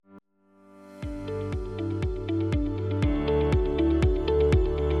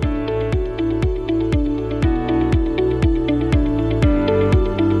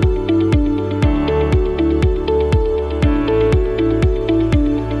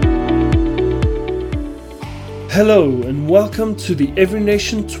Hello and welcome to the Every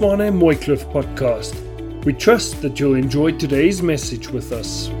Nation Tshwane Mooikloof podcast. We trust that you'll enjoy today's message with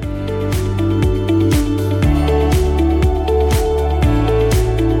us. In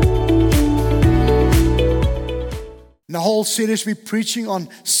the whole series we're preaching on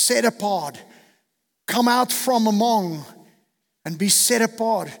set apart, come out from among and be set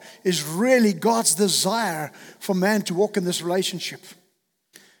apart is really God's desire for man to walk in this relationship.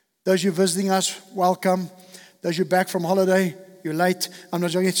 Those of you visiting us, welcome. Those of you back from holiday, you're late. I'm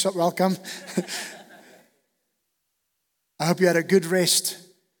not joking, so welcome. I hope you had a good rest.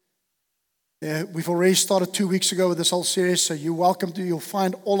 We've already started 2 weeks ago with this whole series, so you're welcome to. You'll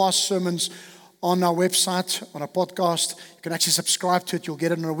find all our sermons on our website, on our podcast. You can actually subscribe to it. You'll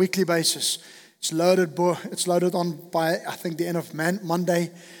get it on a weekly basis. It's loaded on by, I think, the end of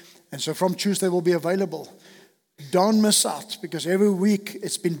Monday. And so from Tuesday, it will be available. Don't miss out, because every week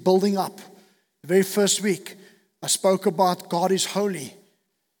it's been building up. The very first week, I spoke about God is holy.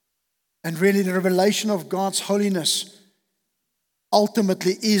 And really the revelation of God's holiness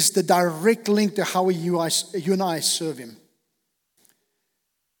ultimately is the direct link to how you and I serve Him.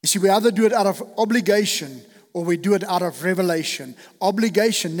 You see, we either do it out of obligation or we do it out of revelation.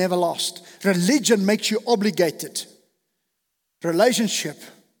 Obligation never lasts. Religion makes you obligated. Relationship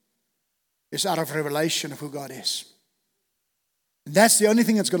is out of revelation of who God is. And that's the only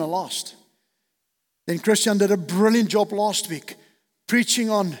thing that's going to last. Then Christian did a brilliant job last week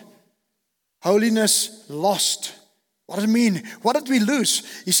preaching on holiness lost. What does it mean? What did we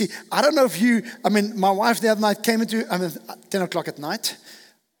lose? You see, I don't know if my wife the other night came 10 o'clock at night.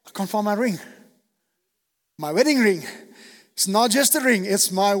 I can't find my ring. My wedding ring. It's not just a ring,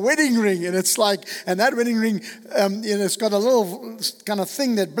 it's my wedding ring. And it's like, and that wedding ring, it's got a little kind of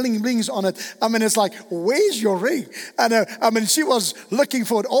thing that blings on it. It's like, where's your ring? And she was looking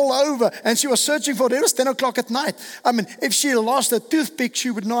for it all over and she was searching for it. It was 10 o'clock at night. If she lost a toothpick, she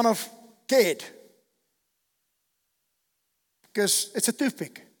would not have cared. Because it's a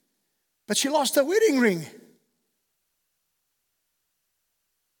toothpick. But she lost her wedding ring.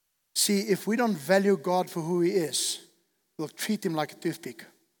 See, if we don't value God for who He is, we'll treat Him like a toothpick.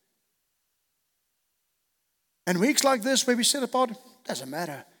 And weeks like this where we set apart, doesn't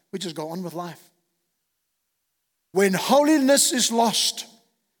matter. We just go on with life. When holiness is lost,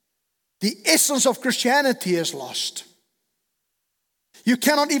 the essence of Christianity is lost. You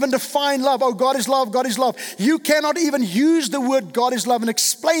cannot even define love. Oh, God is love, God is love. You cannot even use the word God is love and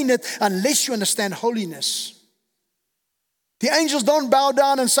explain it unless you understand holiness. The angels don't bow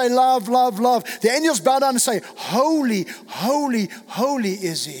down and say, love, love, love. The angels bow down and say, holy, holy, holy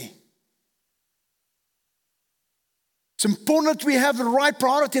is He. It's important that we have the right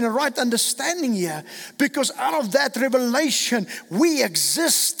priority and the right understanding here, because out of that revelation, we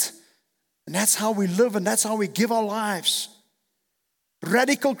exist. And that's how we live and that's how we give our lives.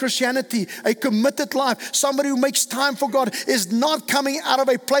 Radical Christianity, a committed life, somebody who makes time for God, is not coming out of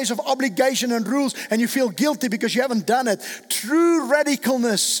a place of obligation and rules and you feel guilty because you haven't done it. True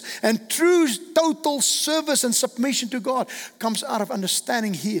radicalness and true total service and submission to God comes out of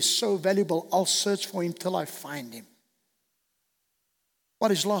understanding He is so valuable. I'll search for Him till I find Him.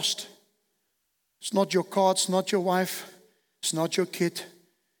 What is lost? It's not your car, it's not your wife, it's not your kid,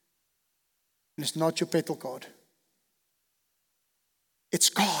 and it's not your petrol card. It's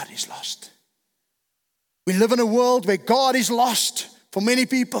God is lost. We live in a world where God is lost for many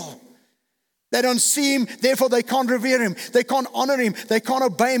people. They don't see Him, therefore they can't revere Him. They can't honor Him. They can't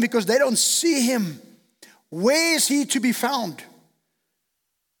obey Him because they don't see Him. Where is He to be found?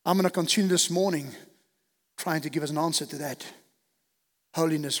 I'm going to continue this morning trying to give us an answer to that.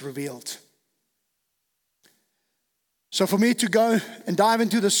 Holiness revealed. So for me to go and dive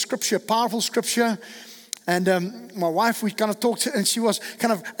into the scripture, powerful scripture. And my wife, we kind of talked, and she was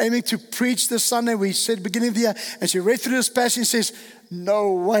kind of aiming to preach this Sunday. We said beginning of the year, and she read through this passage and says,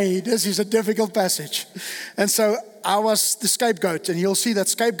 no way, this is a difficult passage. And so I was the scapegoat, and you'll see that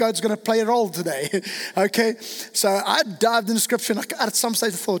scapegoat's going to play a role today. Okay, so I dived into scripture, and at some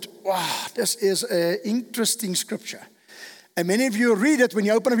stage I thought, wow, this is an interesting scripture. And many of you read it, when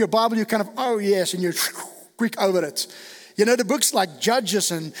you open up your Bible, you kind of, oh yes, and you're quick over it. You know, the books like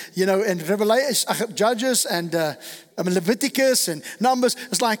Judges and, and Revelation, Judges and Leviticus and Numbers.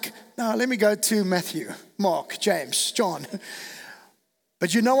 It's like, no, let me go to Matthew, Mark, James, John.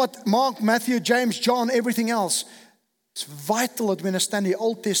 But you know what? Mark, Matthew, James, John, everything else. It's vital that we understand the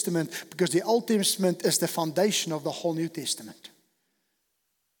Old Testament, because the Old Testament is the foundation of the whole New Testament.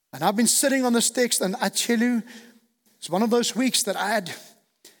 And I've been sitting on this text, and I tell you, it's one of those weeks that I had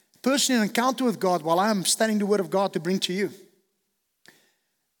personally an encounter with God while I'm studying the Word of God to bring to you.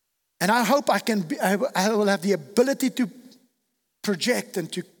 And And I hope I will have the ability to project and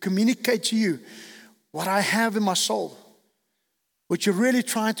to communicate to you what I have in my soul. Would you really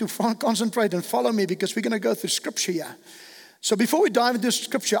try to concentrate and follow me, because we're going to go through scripture here. So before we dive into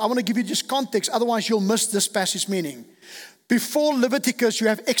scripture, I want to give you just context, otherwise you'll miss this passage meaning. Before Leviticus, you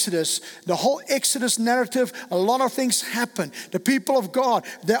have Exodus. The whole Exodus narrative, a lot of things happen. The people of God,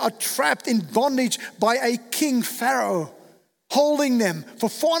 they are trapped in bondage by a king, Pharaoh, holding them for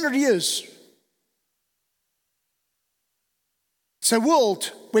 400 years. It's a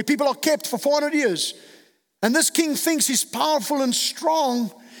world where people are kept for 400 years. And this king thinks he's powerful and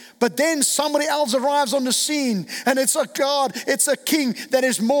strong, but then somebody else arrives on the scene, and it's a God, it's a king that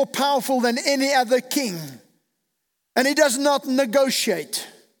is more powerful than any other king. And he does not negotiate.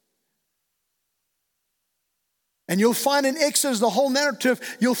 And you'll find in Exodus, the whole narrative,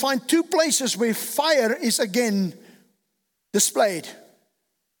 you'll find two places where fire is again displayed.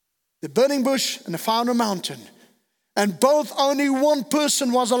 The burning bush and the fire on the mountain. And both, only one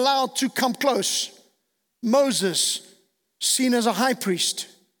person was allowed to come close. Moses, seen as a high priest.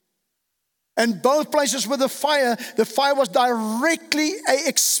 And both places with the fire was directly an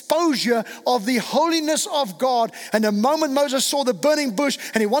exposure of the holiness of God. And the moment Moses saw the burning bush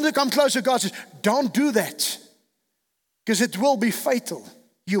and he wanted to come closer, God says, don't do that, because it will be fatal.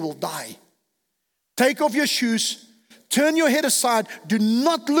 You will die. Take off your shoes, turn your head aside, do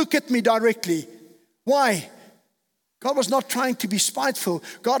not look at me directly. Why? God was not trying to be spiteful.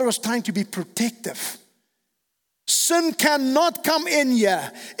 God was trying to be protective. Sin cannot come in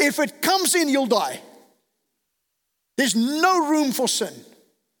here. If it comes in, you'll die. There's no room for sin.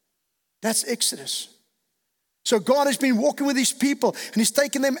 That's Exodus. So God has been walking with his people, and he's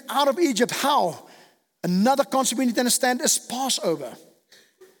taken them out of Egypt. How? Another concept we need to understand is Passover.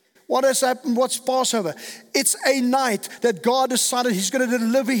 What has happened? What's Passover? It's a night that God decided he's going to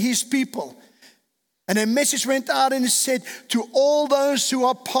deliver his people. And a message went out and it said, to all those who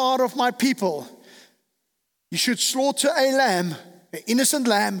are part of my people, you should slaughter a lamb, an innocent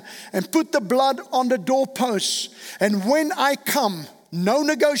lamb, and put the blood on the doorposts. And when I come, no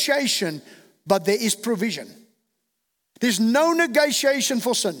negotiation, but there is provision. There's no negotiation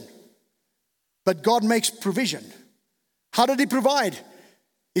for sin, but God makes provision. How did he provide?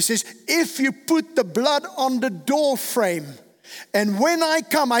 He says, if you put the blood on the door frame, and when I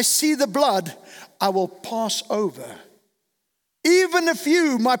come, I see the blood, I will pass over. Even if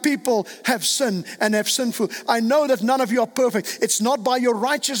you, my people, have sinned and have sinful, I know that none of you are perfect. It's not by your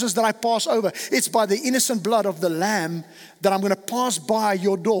righteousness that I pass over. It's by the innocent blood of the Lamb that I'm going to pass by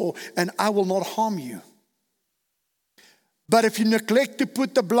your door, and I will not harm you. But if you neglect to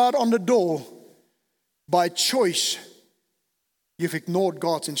put the blood on the door, by choice, you've ignored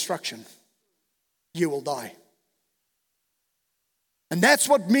God's instruction. You will die. And that's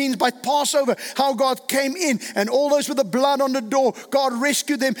what means by Passover, how God came in and all those with the blood on the door, God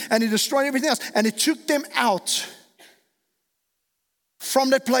rescued them and he destroyed everything else. And he took them out from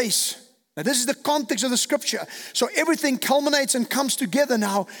that place. Now this is the context of the scripture. So everything culminates and comes together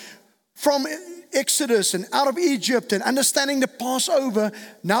now from Exodus and out of Egypt and understanding the Passover.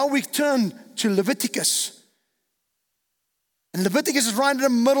 Now we turn to Leviticus. And Leviticus is right in the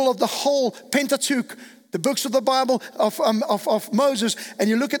middle of the whole Pentateuch, the books of the Bible of Moses, and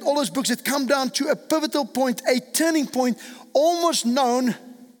you look at all those books that come down to a pivotal point, a turning point, almost known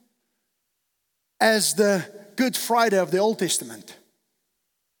as the Good Friday of the Old Testament.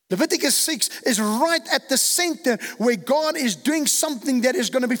 Leviticus 6 is right at the center where God is doing something that is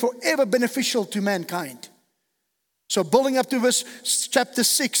going to be forever beneficial to mankind. So building up to verse chapter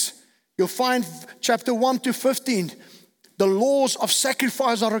 6, you'll find chapter 1 to 15, the laws of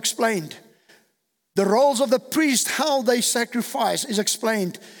sacrifice are explained. The roles of the priest, how they sacrifice, is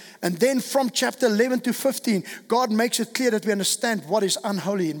explained. And then from chapter 11 to 15, God makes it clear that we understand what is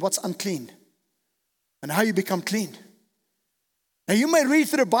unholy and what's unclean. And how you become clean. Now you may read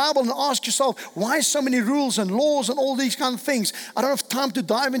through the Bible and ask yourself, why so many rules and laws and all these kind of things? I don't have time to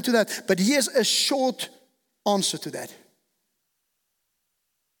dive into that. But here's a short answer to that.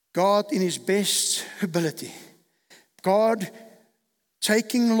 God in his best ability. God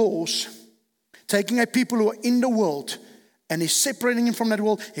taking laws, taking a people who are in the world, and he's separating them from that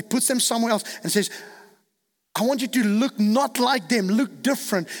world. He puts them somewhere else and says, I want you to look not like them, look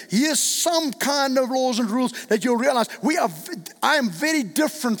different. Here's some kind of laws and rules that you'll realize I am very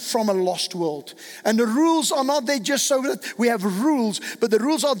different from a lost world. And the rules are not there just so that we have rules, but the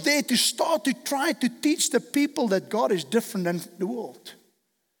rules are there to start to try to teach the people that God is different than the world.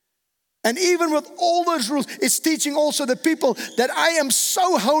 And even with all those rules, it's teaching also the people that I am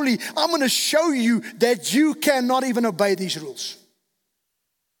so holy, I'm going to show you that you cannot even obey these rules.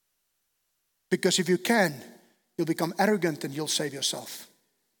 Because if you can, you'll become arrogant and you'll save yourself.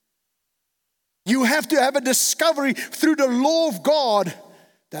 You have to have a discovery through the law of God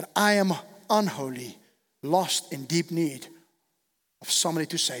that I am unholy, lost in deep need of somebody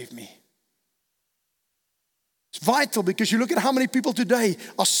to save me. It's vital because you look at how many people today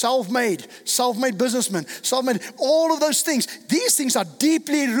are self-made businessmen, all of those things. These things are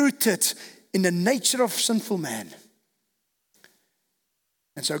deeply rooted in the nature of sinful man.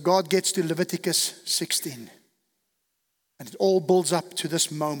 And so God gets to Leviticus 16. And it all builds up to this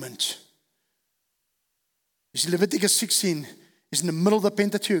moment. You see, Leviticus 16 is in the middle of the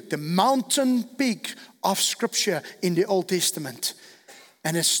Pentateuch, the mountain peak of Scripture in the Old Testament.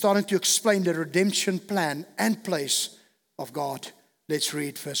 And it's starting to explain the redemption plan and place of God. Let's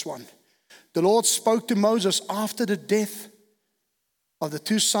read verse 1. The Lord spoke to Moses after the death of the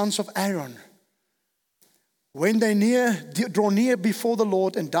two sons of Aaron, when they draw near before the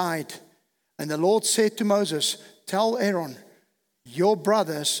Lord and died. And the Lord said to Moses, tell Aaron, your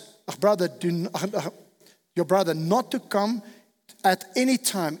brother not to come at any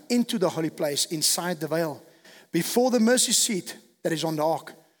time into the holy place inside the veil, before the mercy seat that is on the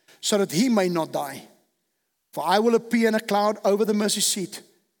ark, so that he may not die. For I will appear in a cloud over the mercy seat.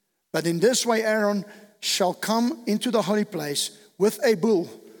 But in this way Aaron shall come into the holy place with a bull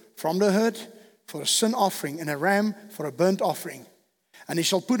from the herd for a sin offering and a ram for a burnt offering. And he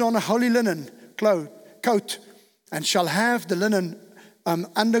shall put on a holy linen coat and shall have the linen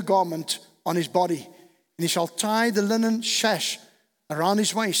undergarment on his body. And he shall tie the linen sash around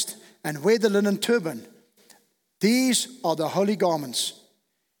his waist and wear the linen turban. These are the holy garments.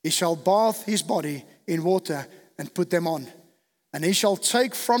 He shall bathe his body in water and put them on. And he shall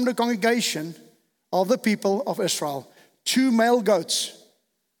take from the congregation of the people of Israel 2 male goats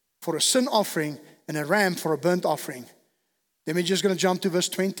for a sin offering and a ram for a burnt offering. Then we're just going to jump to verse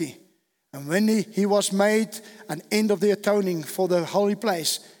 20. And when he was made an end of the atoning for the holy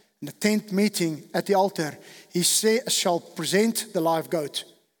place, in the tent meeting at the altar, he shall present the live goat.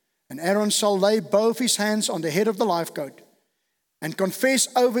 And Aaron shall lay both his hands on the head of the live goat and confess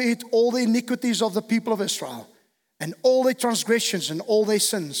over it all the iniquities of the people of Israel and all their transgressions and all their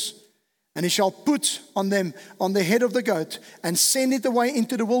sins. And he shall put on them on the head of the goat and send it away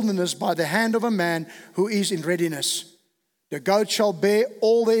into the wilderness by the hand of a man who is in readiness. The goat shall bear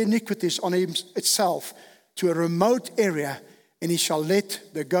all their iniquities on itself to a remote area, and he shall let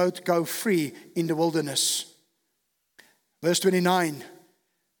the goat go free in the wilderness. Verse 29.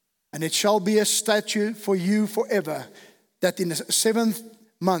 And it shall be a statute for you forever, that in the 7th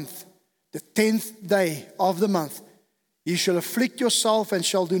month, the 10th day of the month, you shall afflict yourself and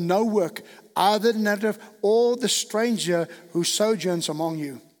shall do no work, either the native or the stranger who sojourns among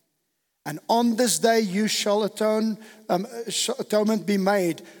you. And on this day you shall atonement be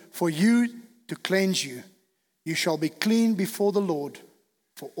made for you to cleanse you. You shall be clean before the Lord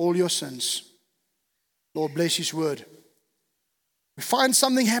for all your sins. Lord, bless his word. We find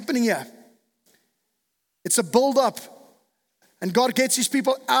something happening here. It's a build-up. And God gets his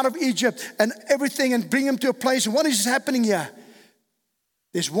people out of Egypt and everything and bring them to a place. And what is happening here?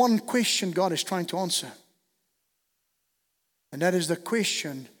 There's one question God is trying to answer. And that is the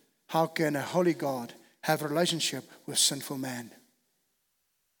question, how can a holy God have a relationship with sinful man?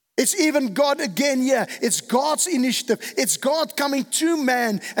 It's even God again here. It's God's initiative. It's God coming to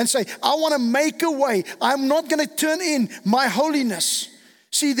man and say, I want to make a way. I'm not going to turn in my holiness.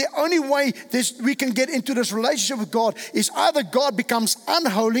 See, the only way we can get into this relationship with God is either God becomes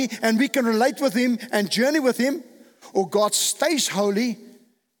unholy and we can relate with him and journey with him, or God stays holy.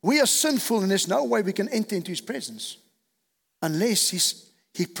 We are sinful and there's no way we can enter into his presence unless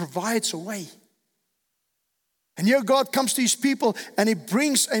he provides a way. And here God comes to his people and he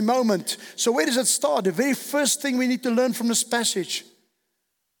brings a moment. So where does it start? The very first thing we need to learn from this passage,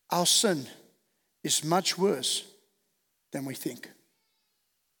 our sin is much worse than we think.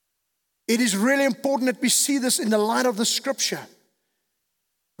 It is really important that we see this in the light of the scripture.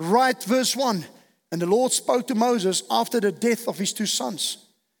 Right, verse 1. And the Lord spoke to Moses after the death of his 2 sons.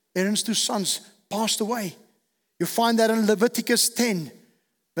 Aaron's 2 sons passed away. You find that in Leviticus 10,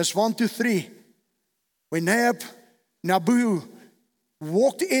 verse 1 to 3. When Nabu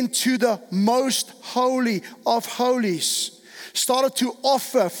walked into the most holy of holies, started to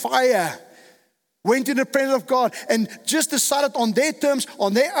offer fire, went in the presence of God and just decided on their terms,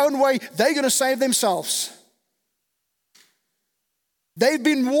 on their own way, they're going to save themselves. They've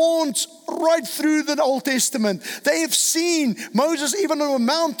been warned right through the Old Testament. They have seen Moses even on a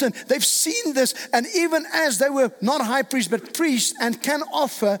mountain. They've seen this. And even as they were not high priests, but priests and can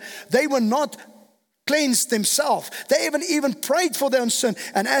offer, they were not cleansed themselves. They even prayed for their own sin.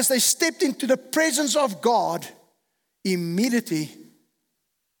 And as they stepped into the presence of God, immediately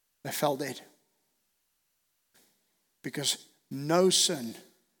they fell dead. Because no sin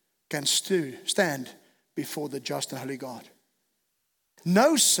can stand before the just and holy God.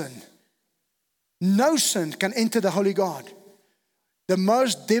 No sin can enter the holy God. The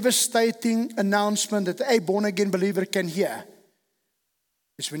most devastating announcement that a born-again believer can hear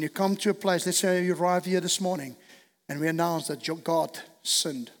is when you come to a place, let's say you arrive here this morning, and we announce that your God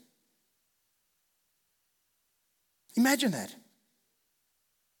sinned. Imagine that.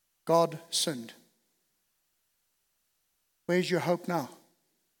 God sinned. Where's your hope now?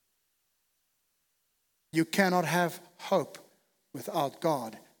 You cannot have hope without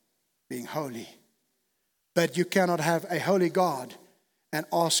God being holy. But you cannot have a holy God and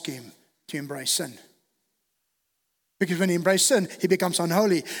ask Him to embrace sin. Because when He embraces sin, He becomes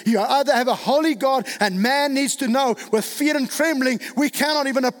unholy. You either have a holy God, and man needs to know with fear and trembling, we cannot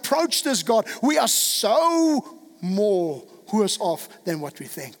even approach this God. We are so more worse off than what we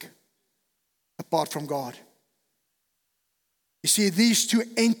think, apart from God. You see, these two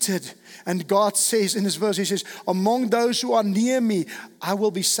entered, and God says in this verse, He says, among those who are near me, I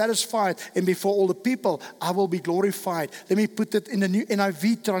will be satisfied, and before all the people, I will be glorified. Let me put it in the new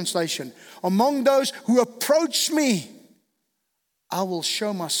NIV translation. Among those who approach me, I will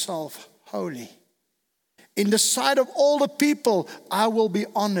show myself holy. In the sight of all the people, I will be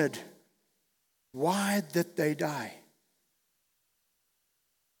honored. Why did they die?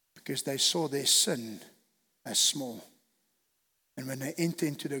 Because they saw their sin as small. And when they enter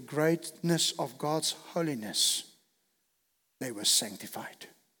into the greatness of God's holiness, they were sanctified.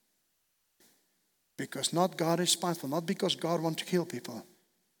 Because not God is spiteful, not because God wants to kill people.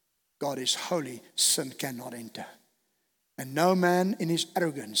 God is holy, sin cannot enter. And no man in his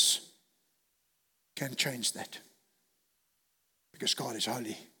arrogance can change that. Because God is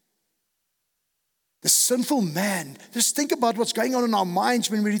holy. The sinful man, just think about what's going on in our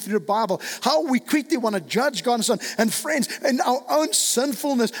minds when we read through the Bible. How we quickly want to judge God and Son. And friends, in our own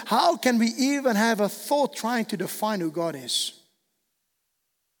sinfulness, how can we even have a thought trying to define who God is?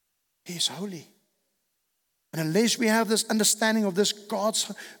 He is holy. And unless we have this understanding of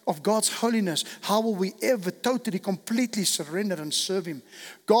God's holiness, how will we ever totally, completely surrender and serve Him?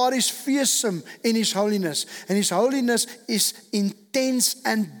 God is fearsome in His holiness, and His holiness is intense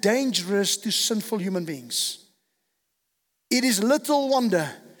and dangerous to sinful human beings. It is little wonder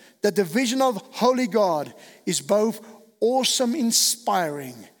that the vision of holy God is both awesome,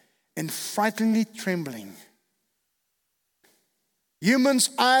 inspiring, and frighteningly trembling.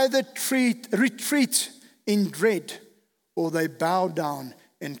 Humans either retreat in dread, or they bow down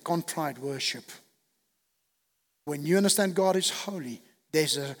in contrite worship. When you understand God is holy,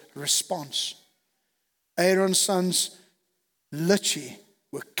 there's a response. Aaron's sons literally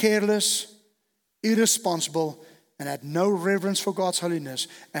were careless, irresponsible, and had no reverence for God's holiness,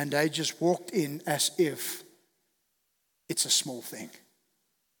 and they just walked in as if it's a small thing.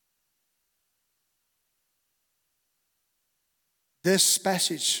 This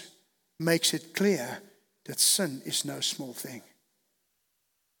passage makes it clear that sin is no small thing.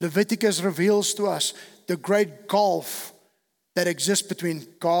 Leviticus reveals to us the great gulf that exists between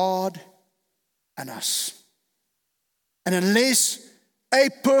God and us. And unless a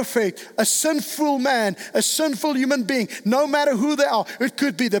sinful man, a sinful human being, no matter who they are, it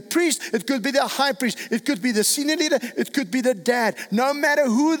could be the priest, it could be the high priest, it could be the senior leader, it could be the dad, no matter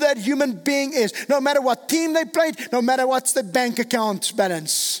who that human being is, no matter what team they played, no matter what's the bank account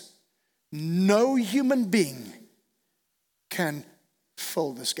balance, no human being can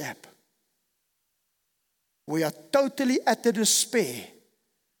fill this gap. We are totally at the despair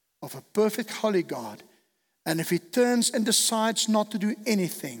of a perfect holy God. And if He turns and decides not to do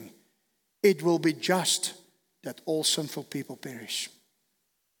anything, it will be just that all sinful people perish.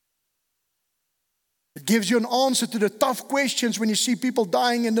 It gives you an answer to the tough questions when you see people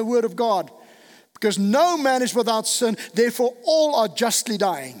dying in the Word of God. Because no man is without sin, therefore all are justly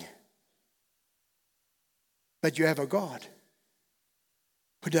dying. But you have a God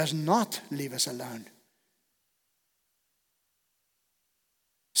who does not leave us alone.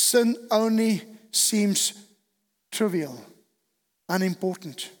 Sin only seems trivial,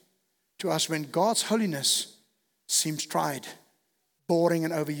 unimportant to us when God's holiness seems tried, boring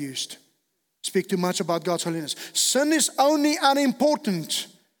and overused. Speak too much about God's holiness. Sin is only unimportant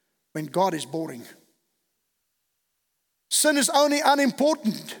when God is boring. Sin is only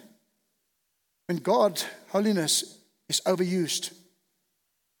unimportant when God's holiness is overused.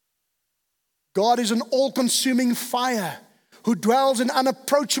 God is an all-consuming fire who dwells in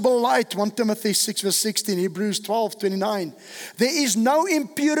unapproachable light. 1 Timothy 6 verse 16, Hebrews 12:29. There is no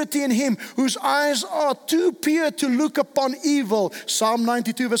impurity in him whose eyes are too pure to look upon evil. Psalm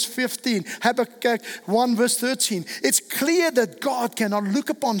 92 verse 15, Habakkuk 1 verse 13. It's clear that God cannot look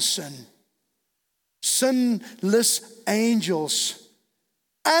upon sin. Sinless angels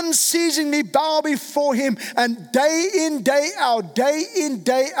unceasingly bow before him, and day in, day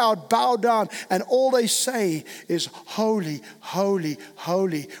out, bow down. And all they say is, holy, holy,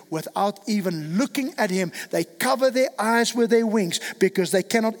 holy, without even looking at him. They cover their eyes with their wings because they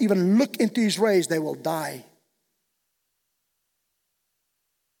cannot even look into his rays. They will die.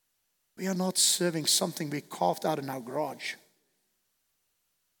 We are not serving something we carved out in our garage.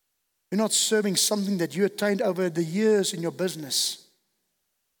 We're not serving something that you attained over the years in your business.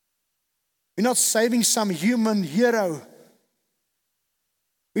 We're not saving some human hero.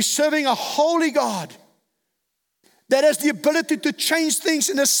 We're serving a holy God that has the ability to change things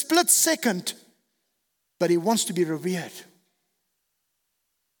in a split second, but he wants to be revered.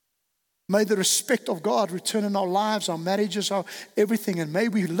 May the respect of God return in our lives, our marriages, our everything, and may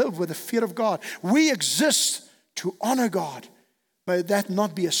we live with the fear of God. We exist to honor God. May that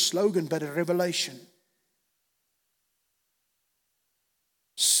not be a slogan, but a revelation.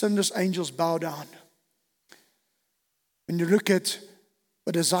 Sinless angels bow down. When you look at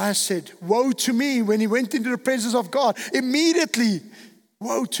what Isaiah said, woe to me, when he went into the presence of God, immediately,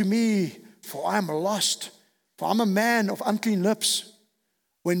 woe to me, for I am lost, for I'm a man of unclean lips.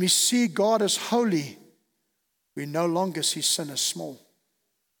 When we see God as holy, we no longer see sin as small.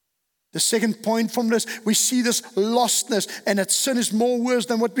 The second point from this, we see this lostness, and that sin is more worse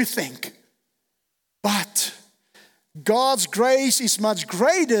than what we think. But God's grace is much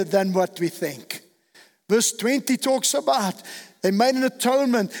greater than what we think. Verse 20 talks about they made an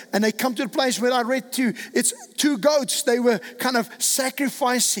atonement, and they come to the place where I read to. It's 2 goats they were kind of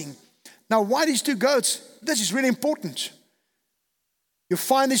sacrificing. Now, why these 2 goats? This is really important. You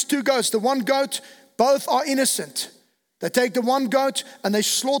find these 2 goats. The one goat, both are innocent. They take the one goat and they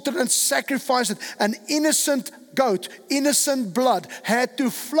slaughter it and sacrifice it. An innocent goat, innocent blood had to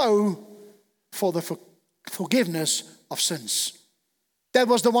flow for the forgiveness of sins. That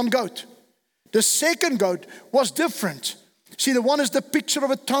was the one goat. The second goat was different. See, the one is the picture of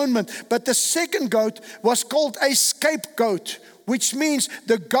atonement, but the second goat was called a scapegoat, which means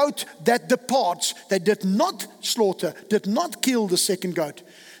the goat that departs. They did not slaughter, did not kill the second goat.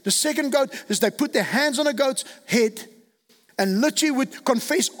 The second goat is they put their hands on a goat's head and literally would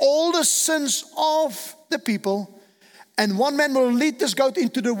confess all the sins of the people. And one man will lead this goat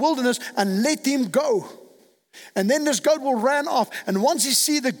into the wilderness and let him go. And then this goat will run off. And once he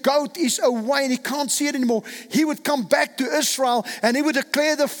see the goat is away and he can't see it anymore, he would come back to Israel and he would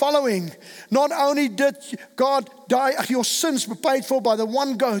declare the following. Not only did God die, your sins were paid for by the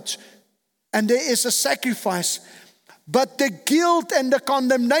one goat, and there is a sacrifice, but the guilt and the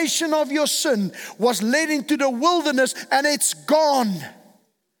condemnation of your sin was led into the wilderness, and it's gone.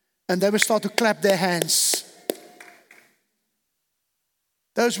 And they would start to clap their hands.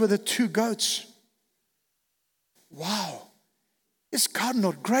 Those were the 2 goats. Wow. Is God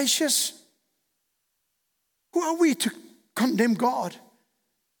not gracious? Who are we to condemn God,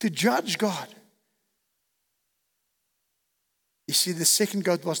 to judge God? You see, the second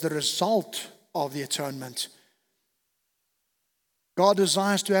goat was the result of the atonement. God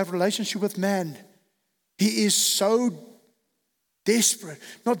desires to have a relationship with man. He is so desperate,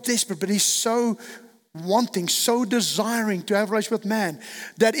 not desperate, but he's so wanting, so desiring to have a relationship with man,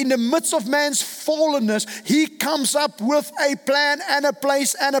 that in the midst of man's fallenness, he comes up with a plan and a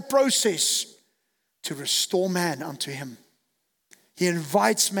place and a process to restore man unto him. He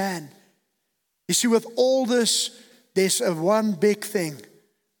invites man. You see, with all this, there's one big thing,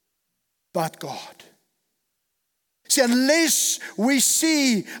 but God. See, unless we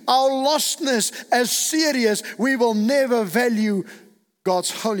see our lostness as serious, we will never value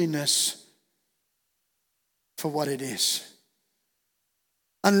God's holiness for what it is.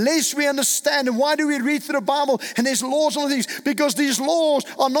 Unless we understand, and why do we read through the Bible and there's laws on these? Because these laws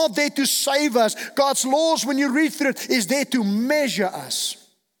are not there to save us. God's laws, when you read through it, is there to measure us.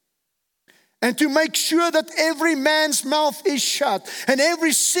 And to make sure that every man's mouth is shut. And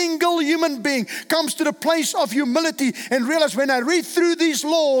every single human being comes to the place of humility and realize, when I read through these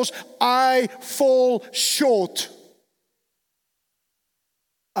laws, I fall short.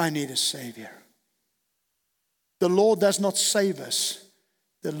 I need a Savior. The law does not save us.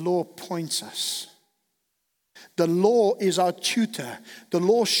 The law points us. The law is our tutor. The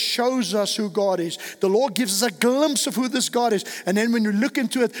law shows us who God is. The law gives us a glimpse of who this God is. And then when you look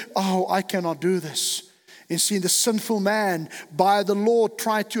into it, oh, I cannot do this. and seeing the sinful man by the law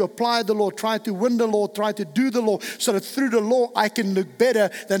try to apply the law, try to win the law, try to do the law, so that through the law I can look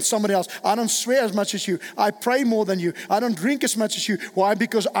better than somebody else. I don't swear as much as you. I pray more than you. I don't drink as much as you. Why?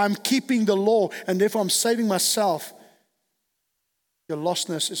 Because I'm keeping the law, and therefore I'm saving myself. Your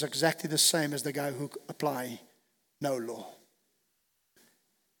lostness is exactly the same as the guy who apply no law.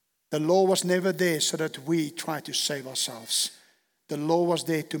 The law was never there so that we try to save ourselves. The law was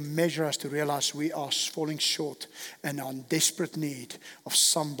there to measure us, to realize we are falling short and are in desperate need of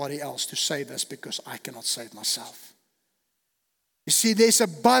somebody else to save us, because I cannot save myself. You see, there's a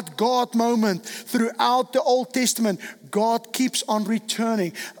but God moment throughout the Old Testament. God keeps on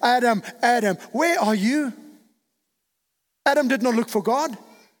returning. Adam, where are you? Adam did not look for God.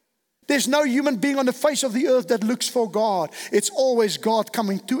 There's no human being on the face of the earth that looks for God. It's always God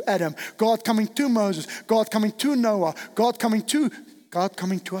coming to Adam, God coming to Moses, God coming to Noah, God coming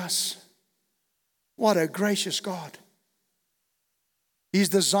to us. What a gracious God. His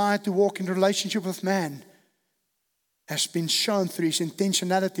desire to walk in relationship with man has been shown through his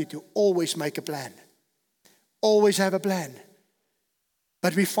intentionality to always make a plan. Always have a plan.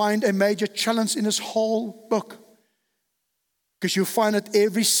 But we find a major challenge in this whole book. Because you find it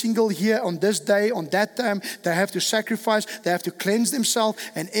every single year, on this day, on that time, they have to sacrifice, they have to cleanse themselves,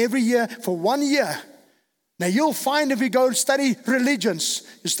 and every year, for 1 year. Now you'll find if you go and study religions,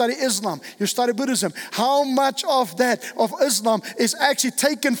 you study Islam, you study Buddhism, how much of that, of Islam, is actually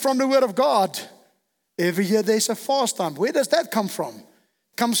taken from the Word of God. Every year there's a fast time. Where does that come from?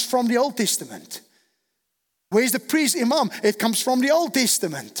 It comes from the Old Testament. Where's the priest, imam? It comes from the Old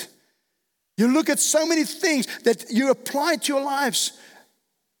Testament. You look at so many things that you apply to your lives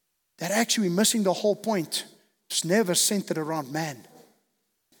that actually we're missing the whole point. It's never centered around man.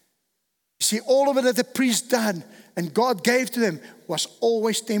 You see, all of it that the priest done and God gave to them was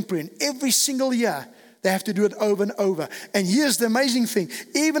always temporary. And every single year, they have to do it over and over. And here's the amazing thing.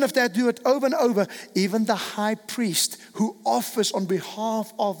 Even if they do it over and over, even the high priest who offers on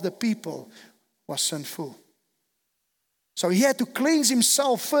behalf of the people was sinful. So he had to cleanse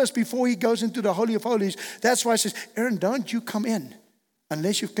himself first before he goes into the Holy of Holies. That's why he says, Aaron, don't you come in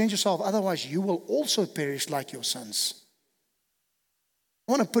unless you've cleansed yourself. Otherwise, you will also perish like your sons.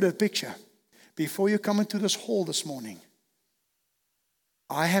 I want to put a picture. Before you come into this hall this morning,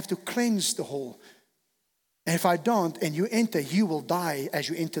 I have to cleanse the hall. And if I don't, and you enter, you will die as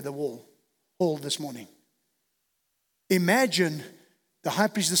you enter the hall this morning. Imagine the high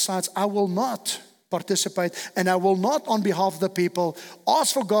priest decides, I will not participate, and I will not, on behalf of the people,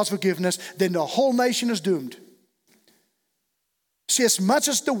 ask for God's forgiveness, then the whole nation is doomed. See, as much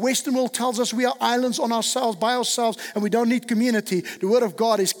as the Western world tells us we are islands on ourselves, by ourselves, and we don't need community, the Word of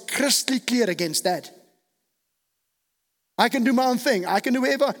God is crystal clear against that. I can do my own thing. I can do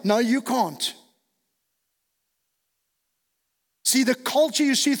whatever. No, you can't. See, the culture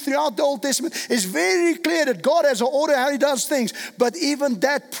you see throughout the Old Testament is very clear that God has an order how He does things. But even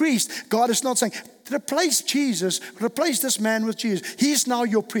that priest, God is not saying, replace Jesus, replace this man with Jesus. He's now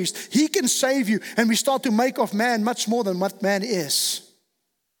your priest. He can save you. And we start to make of man much more than what man is.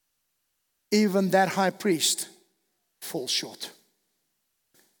 Even that high priest falls short.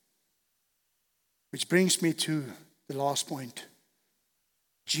 Which brings me to the last point.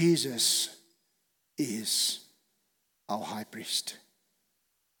 Jesus is our high priest.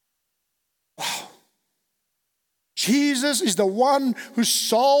 Wow. Jesus is the one who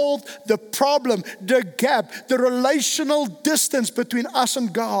solved the problem, the gap, the relational distance between us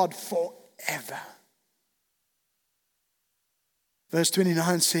and God forever. Verse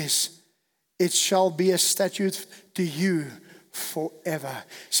 29 says, it shall be a statute to you forever.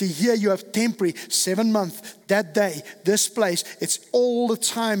 See, here you have temporary, 7 months, that day, this place. It's all the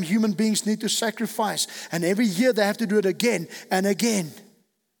time human beings need to sacrifice. And every year they have to do it again and again.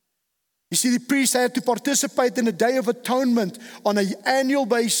 You see, the priests had to participate in the Day of Atonement on an annual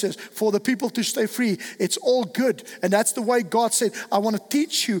basis for the people to stay free. It's all good. And that's the way God said, I want to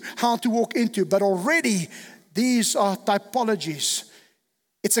teach you how to walk into. But already, these are typologies.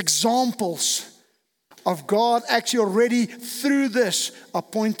 It's examples of God actually already through this are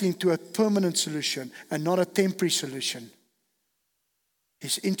pointing to a permanent solution and not a temporary solution.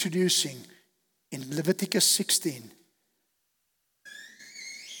 He's introducing in Leviticus 16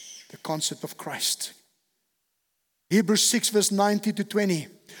 the concept of Christ. Hebrews 6 verse 19 to 20.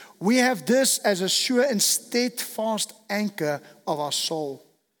 We have this as a sure and steadfast anchor of our soul.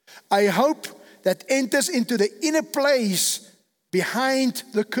 I hope that enters into the inner place behind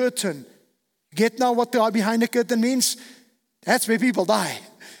the curtain. Get now what behind the curtain means? That's where people die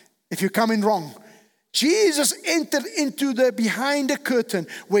if you come in wrong. Jesus entered into the behind the curtain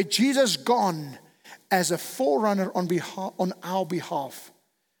where Jesus gone as a forerunner on our behalf,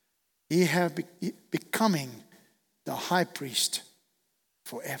 he have becoming the high priest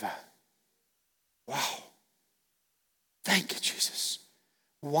forever. Wow. Thank you, Jesus.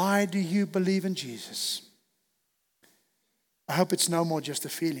 Why do you believe in Jesus? I hope it's no more just a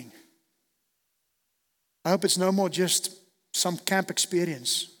feeling. I hope it's no more just some camp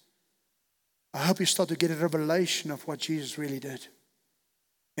experience. I hope you start to get a revelation of what Jesus really did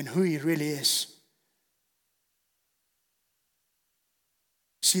and who he really is.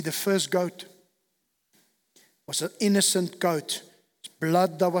 See, the first goat was an innocent goat,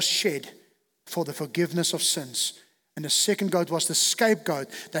 blood that was shed for the forgiveness of sins. And the second goat was the scapegoat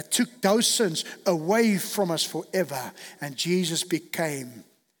that took those sins away from us forever. And Jesus became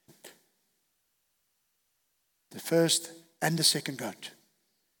the first and the second goat.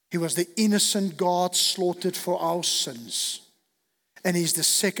 He was the innocent God slaughtered for our sins. And he's the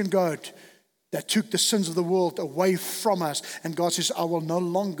second goat that took the sins of the world away from us. And God says, I will no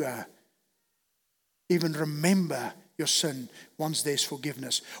longer even remember your sin once there's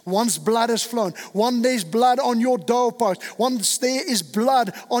forgiveness. Once blood has flown. Once there's blood on your doorpost. Once there is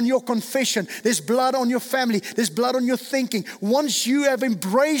blood on your confession. There's blood on your family. There's blood on your thinking. Once you have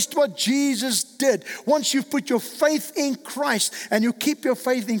embraced what Jesus did. Once you've put your faith in Christ and you keep your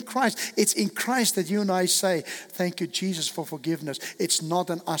faith in Christ. It's in Christ that you and I say, thank you, Jesus, for forgiveness. It's not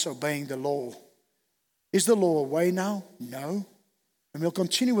in us obeying the law. Is the law away now? No. And we'll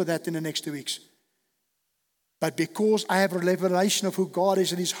continue with that in the next 2 weeks. But because I have a revelation of who God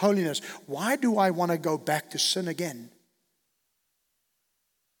is and His holiness, why do I want to go back to sin again?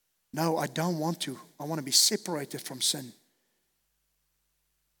 No, I don't want to. I want to be separated from sin.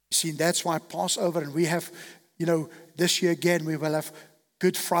 You see, that's why Passover, and we have, this year again, we will have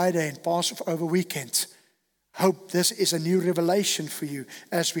Good Friday and Passover weekend. Hope this is a new revelation for you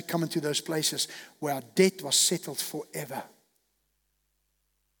as we come into those places where our debt was settled forever.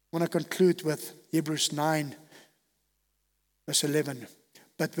 I want to conclude with Hebrews 9. Verse 11,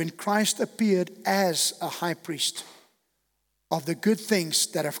 but when Christ appeared as a high priest of the good things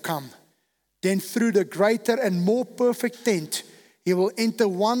that have come, then through the greater and more perfect tent, he will enter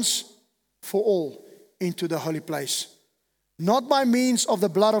once for all into the holy place, not by means of the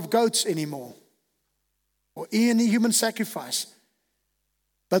blood of goats anymore, or any human sacrifice,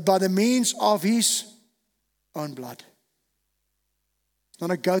 but by the means of his own blood. It's not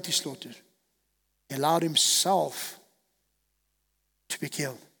a goat he slaughtered. He allowed himself to be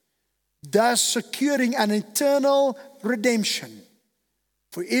killed, thus securing an eternal redemption.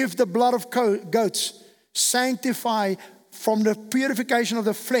 For if the blood of goats sanctify from the purification of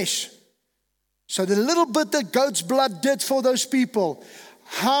the flesh, so the little bit that goat's blood did for those people,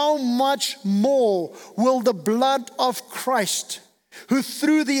 how much more will the blood of Christ, who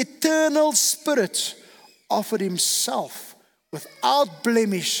through the eternal Spirit offered himself without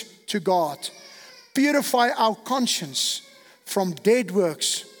blemish to God, purify our conscience from dead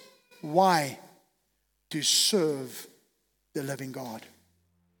works. Why? To serve the living God.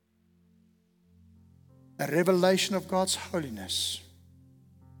 A revelation of God's holiness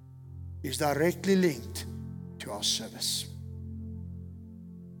is directly linked to our service.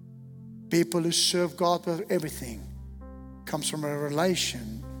 People who serve God with everything comes from a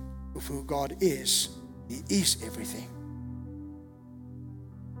relation with who God is. He is everything.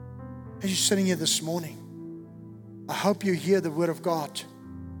 As you're sitting here this morning, I hope you hear the word of God.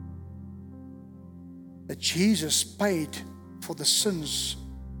 That Jesus paid for the sins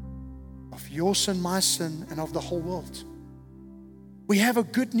of your sin, my sin, and of the whole world. We have a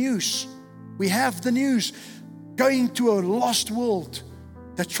good news. We have the news going to a lost world.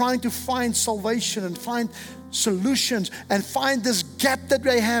 They're trying to find salvation and find solutions and find this gap that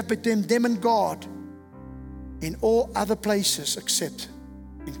they have between them and God in all other places except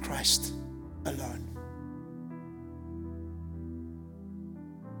in Christ alone.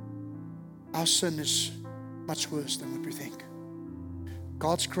 Our sin is much worse than what we think.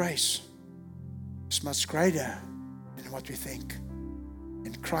 God's grace is much greater than what we think.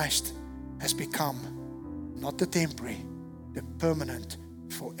 And Christ has become not the temporary, the permanent,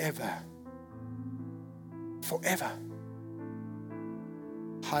 forever. Forever.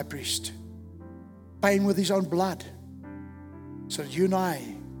 High priest, paying with his own blood so that you and I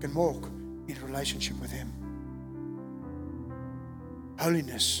can walk in relationship with him.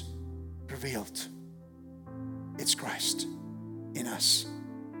 Holiness revealed. It's Christ in us,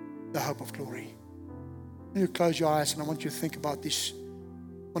 the hope of glory. You close your eyes and I want you to think about these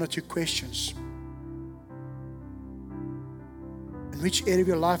 1 or 2 questions. In which area of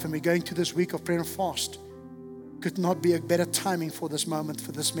your life, and we're going to this week of prayer and fast, could not be a better timing for this moment,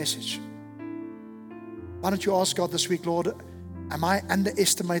 for this message. Why don't you ask God this week, Lord, am I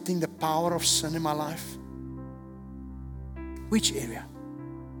underestimating the power of sin in my life? Which area?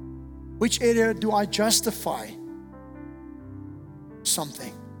 Which area do I justify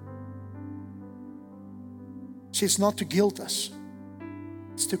something? See, it's not to guilt us.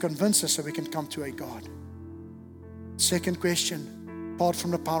 It's to convince us so we can come to a God. Second question, apart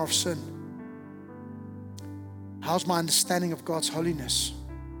from the power of sin, how's my understanding of God's holiness?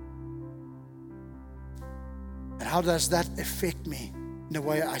 And how does that affect me in the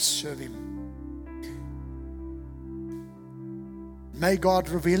way I serve Him? May God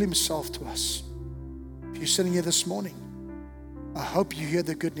reveal Himself to us. If you're sitting here this morning, I hope you hear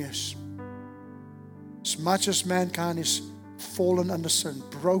the good news. As much as mankind is fallen under sin,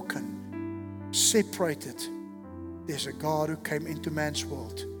 broken, separated, there's a God who came into man's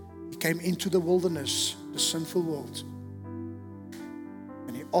world. He came into the wilderness, the sinful world,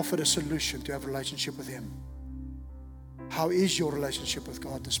 and He offered a solution to have a relationship with Him. How is your relationship with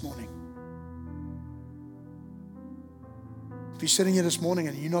God this morning? If you're sitting here this morning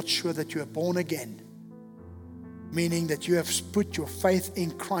and you're not sure that you are born again, meaning that you have put your faith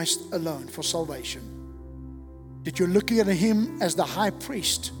in Christ alone for salvation, that you're looking at Him as the high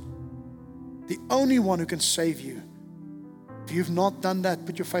priest, the only one who can save you. If you've not done that,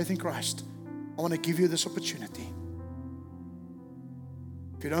 put your faith in Christ, I want to give you this opportunity.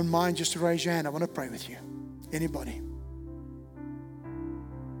 If you don't mind, just to raise your hand, I want to pray with you. Anybody?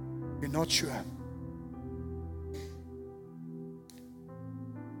 You're not sure.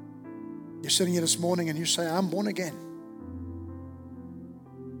 You're sitting here this morning and you say, I'm born again.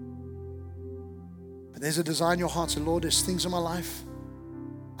 But there's a desire in your heart, so Lord, there's things in my life.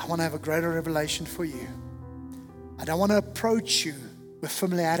 I want to have a greater revelation for you. I don't want to approach you with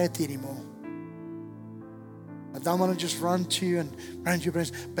familiarity anymore. I don't want to just run to you and run to your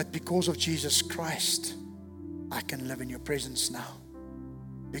presence, but because of Jesus Christ, I can live in your presence now.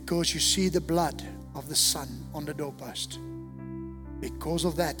 Because you see the blood of the Son on the doorpost. Because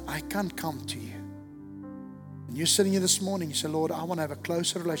of that, I can come to you. And you're sitting here this morning, you say, Lord, I want to have a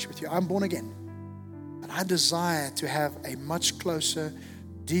closer relationship with you. I'm born again. And I desire to have a much closer,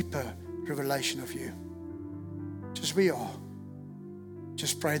 deeper revelation of you. Just we are.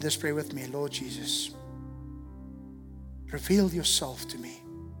 Just pray this prayer with me. Lord Jesus, reveal yourself to me.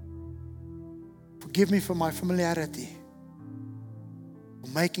 Forgive me for my familiarity, for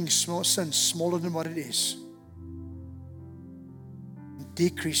making small sins smaller than what it is, and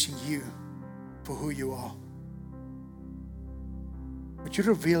decreasing you for who you are. Would you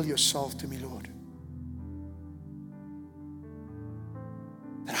reveal yourself to me, Lord,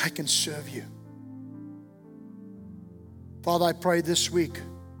 that I can serve you? Father, I pray this week,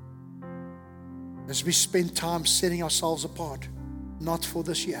 as we spend time setting ourselves apart, not for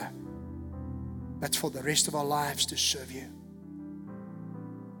this year, but for the rest of our lives to serve you.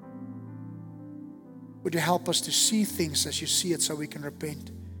 Would you help us to see things as you see it so we can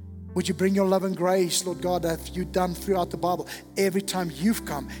repent? Would you bring your love and grace, Lord God, that you've done throughout the Bible? Every time you've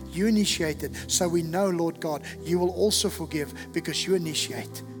come, you initiated. So we know, Lord God, you will also forgive because you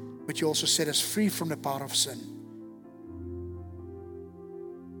initiate. But you also set us free from the power of sin.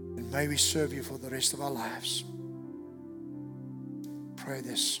 And may we serve you for the rest of our lives. Pray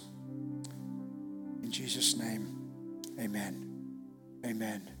this. In Jesus' name, amen.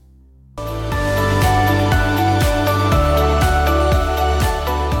 Amen.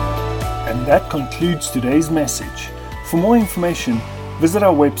 And that concludes today's message. For more information, visit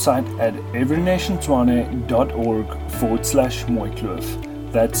our website at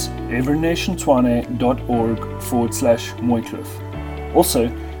everynationtshwane.org/Mooikloof. That's everynationtshwane.org/Mooikloof. Also,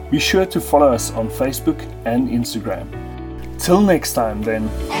 be sure to follow us on Facebook and Instagram. Till next time then.